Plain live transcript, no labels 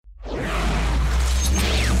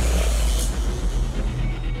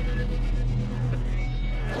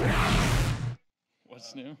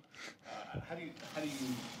That's new. How do you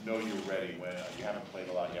know you're ready when you haven't played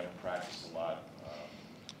a lot, you haven't practiced a lot?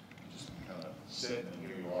 You just kind of sit and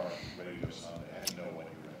here you are, ready to go Sunday. How do you know when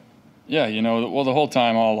you're ready? Yeah, well, the whole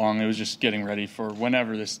time all along, it was just getting ready for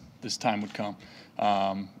whenever this time would come.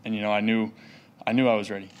 And I knew I was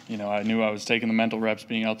ready. I knew I was taking the mental reps,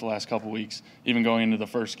 being out the last couple weeks, even going into the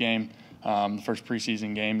first game, the first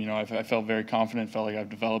preseason game. I felt very confident, felt like I've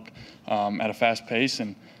developed at a fast pace,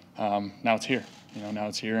 and now it's here. Now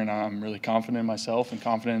it's here, and I'm really confident in myself and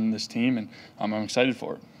confident in this team, and I'm excited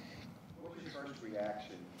for it. What was your first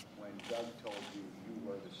reaction when Doug told you you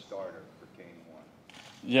were the starter for Game 1?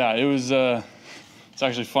 Yeah, it was. It's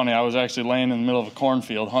actually funny. I was actually laying in the middle of a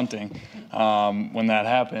cornfield hunting when that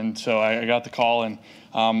happened. So I got the call, and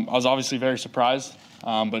I was obviously very surprised,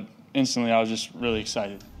 but instantly I was just really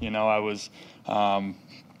excited. I was a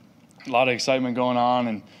lot of excitement going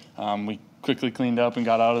on, and we quickly cleaned up and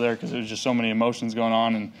got out of there because there was just so many emotions going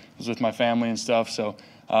on, and I was with my family and stuff. So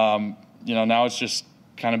now it's just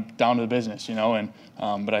kind of down to the business, and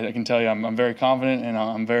but I can tell you I'm very confident, and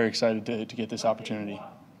I'm very excited to get this opportunity.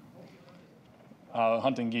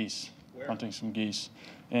 Hunting geese. Where? Hunting some geese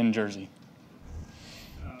in Jersey.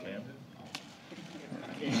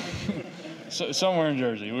 Somewhere in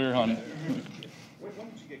Jersey. We were hunting. When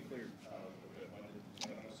did you get cleared?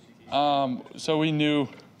 So we knew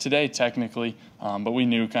today technically, but we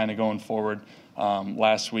knew kind of going forward.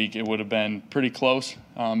 Last week it would have been pretty close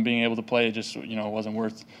being able to play. It just it wasn't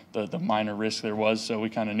worth the minor risk there was. So we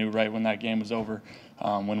kind of knew right when that game was over.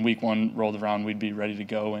 When week 1 rolled around, we'd be ready to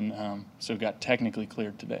go, and so got technically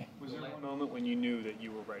cleared today. Was there one moment when you knew that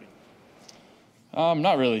you were ready?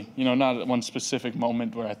 Not really, not one specific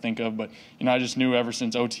moment where I think of, but, I just knew ever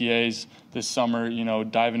since OTAs this summer,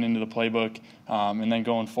 diving into the playbook, and then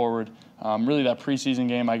going forward, really that preseason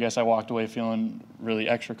game, I guess I walked away feeling really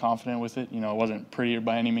extra confident with it. It wasn't pretty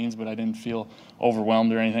by any means, but I didn't feel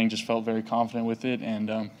overwhelmed or anything, just felt very confident with it, and,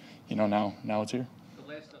 now it's here. The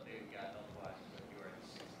last update we got, otherwise, you were at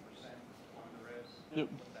 60% on the ribs.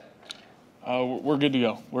 Yep. We're good to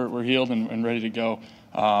go. We're healed and ready to go.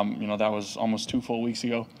 That was almost 2 full weeks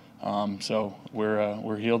ago. So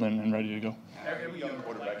we're healed and ready to go. Every young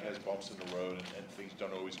quarterback has bumps in the road, and things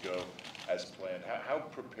don't always go as planned. How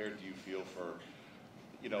prepared do you feel for,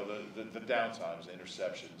 the downtimes, the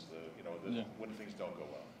interceptions, when things don't go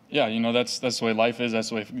well? Yeah, that's the way life is. That's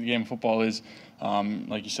the way the game of football is.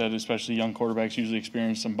 Like you said, especially young quarterbacks usually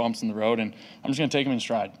experience some bumps in the road, and I'm just going to take them in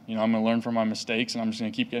stride. I'm going to learn from my mistakes, and I'm just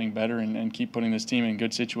going to keep getting better and keep putting this team in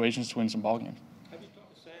good situations to win some ball games. Have you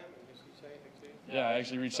talked to Sam? Did he say anything to you? Yeah, I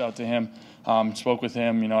actually reached out to him, spoke with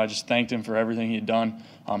him. I just thanked him for everything he had done,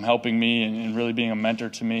 helping me and really being a mentor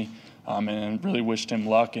to me, and really wished him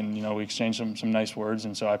luck. And, we exchanged some nice words,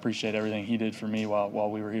 and so I appreciate everything he did for me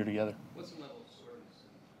while we were here together. What's the level of soreness?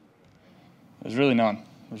 There's really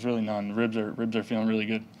none. The ribs are feeling really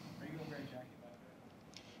good. Are you going to wear a jacket back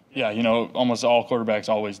there? Yeah, almost all quarterbacks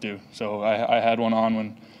always do. So I had one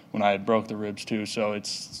on when I had broke the ribs too. So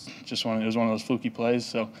it's just it was one of those fluky plays.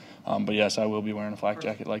 So, but yes, I will be wearing a flak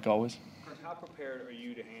jacket like always. How prepared are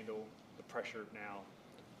you to handle the pressure now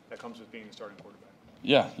that comes with being the starting quarterback?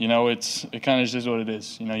 Yeah, it kind of just is what it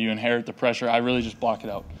is. You inherit the pressure. I really just block it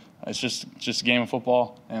out. It's just a game of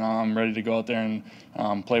football, and I'm ready to go out there and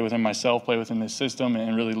play within myself, play within this system,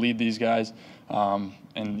 and really lead these guys. And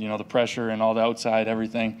the pressure and all the outside,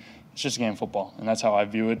 everything. It's just a game of football, and that's how I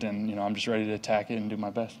view it. And I'm just ready to attack it and do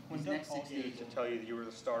my best. When Doug called you to tell you that you were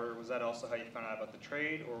the starter, was that also how you found out about the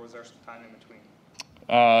trade, or was there some time in between?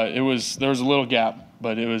 There was a little gap,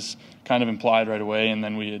 but it was kind of implied right away, and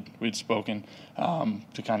then we'd spoken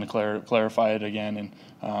to kind of clarify it again,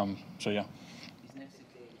 and so yeah.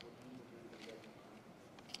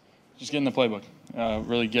 Just get in the playbook.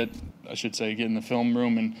 Really get in the film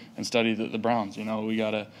room and study the Browns.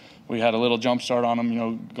 We had a little jump start on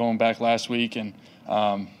them, going back last week, and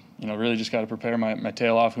really just got to prepare my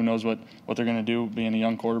tail off. Who knows what they're going to do, being a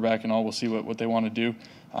young quarterback and all. We'll see what they want to do.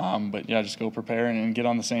 But yeah, just go prepare and get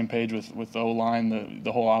on the same page with the O-line,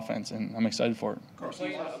 the whole offense, and I'm excited for it.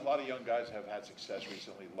 Carson, a lot of young guys have had success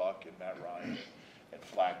recently. Luck and Matt Ryan and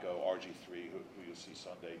Flacco, RG3, who you'll see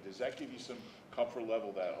Sunday. Does that give you some comfort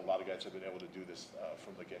level that a lot of guys have been able to do this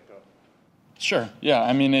from the get-go? Sure. Yeah.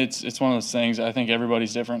 I mean, it's one of those things. I think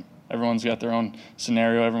everybody's different. Everyone's got their own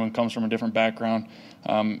scenario. Everyone comes from a different background.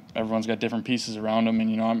 Everyone's got different pieces around them,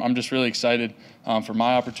 and I'm just really excited for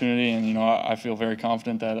my opportunity, and I feel very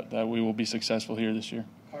confident that we will be successful here this year.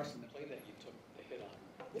 Carson, the play that you took the hit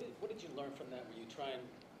on, what did you learn from that? Were you trying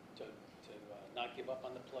to not give up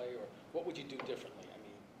on the play, or what would you do differently? I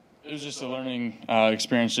mean, It was just a learning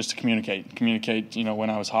experience just to communicate, when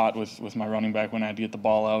I was hot with my running back when I had to get the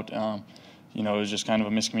ball out. It was just kind of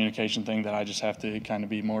a miscommunication thing that I just have to kind of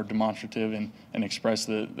be more demonstrative and express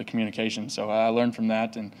the communication. So I learned from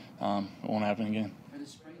that, and it won't happen again. For the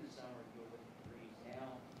spring of the summer, you're with the threes.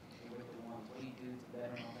 Now you're with the ones. What do you do to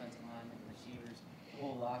better offensive line and receivers, the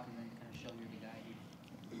whole locker room, kind of show you're the guy here?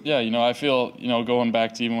 Yeah, I feel, going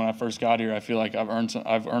back to even when I first got here, I feel like I've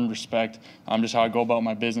earned respect. Just how I go about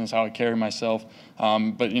my business, how I carry myself.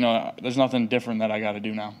 But there's nothing different that I got to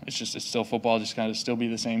do now. It's still football. Just kind of still be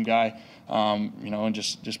the same guy. And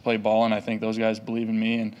just play ball. And I think those guys believe in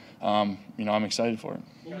me, and I'm excited for it.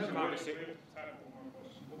 What was your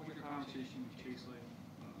conversation with Chase like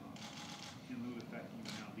in lieu of that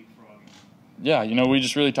now leapfrogging? Yeah, we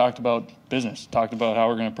just really talked about business, talked about how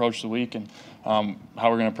we're going to approach the week and how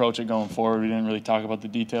we're going to approach it going forward. We didn't really talk about the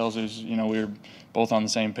details. It was, we were both on the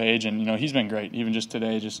same page, and he's been great. Even just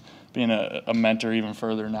today, just being a mentor even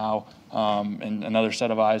further now, and another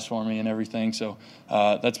set of eyes for me and everything. So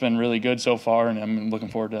that's been really good so far, and I'm looking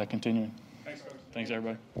forward to that continuing. Thanks, Coach. Thanks,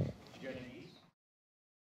 everybody. Did you get any